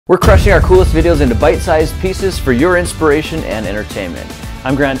We're crushing our coolest videos into bite-sized pieces for your inspiration and entertainment.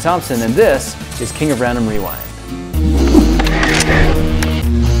 I'm Grant Thompson, and this is King of Random Rewind.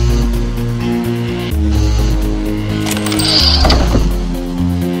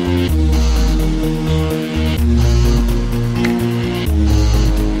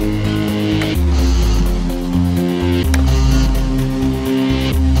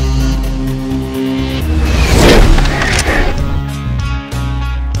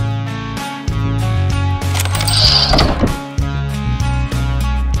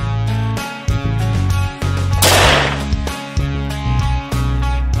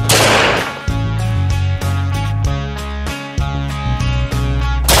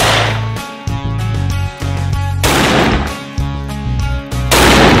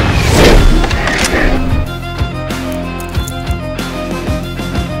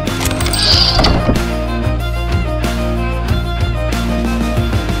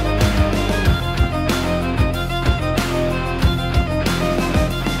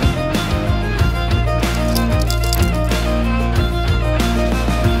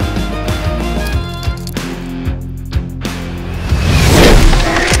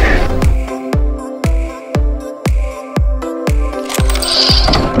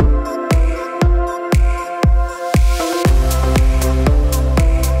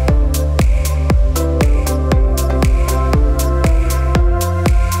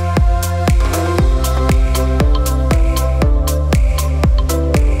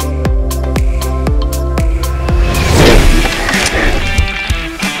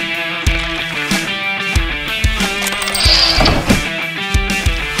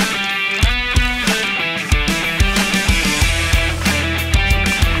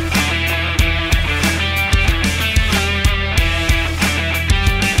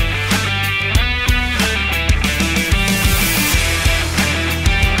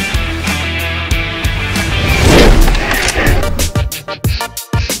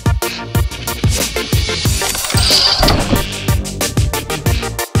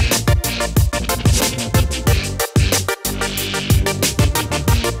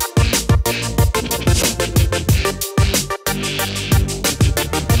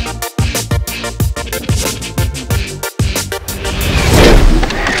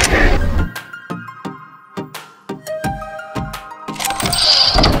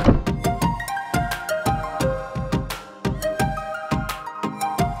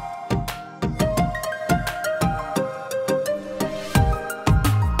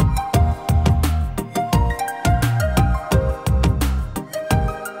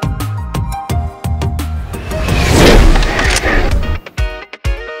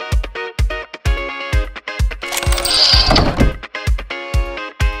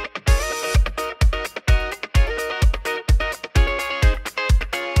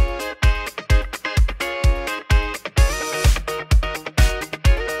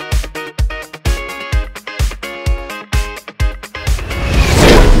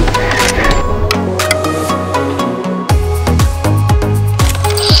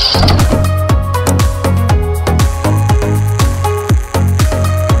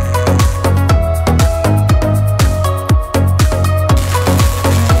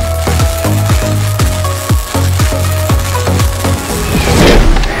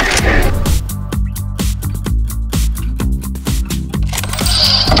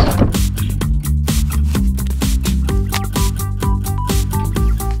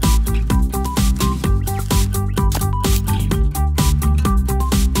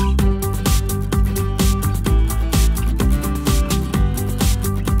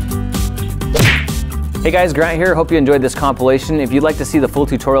 Hey guys, Grant here. Hope you enjoyed this compilation. If you'd like to see the full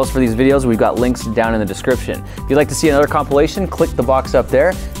tutorials for these videos, we've got links down in the description. If you'd like to see another compilation, click the box up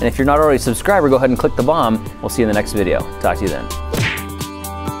there. And if you're not already a subscriber, go ahead and click the bomb. We'll see you in the next video. Talk to you then.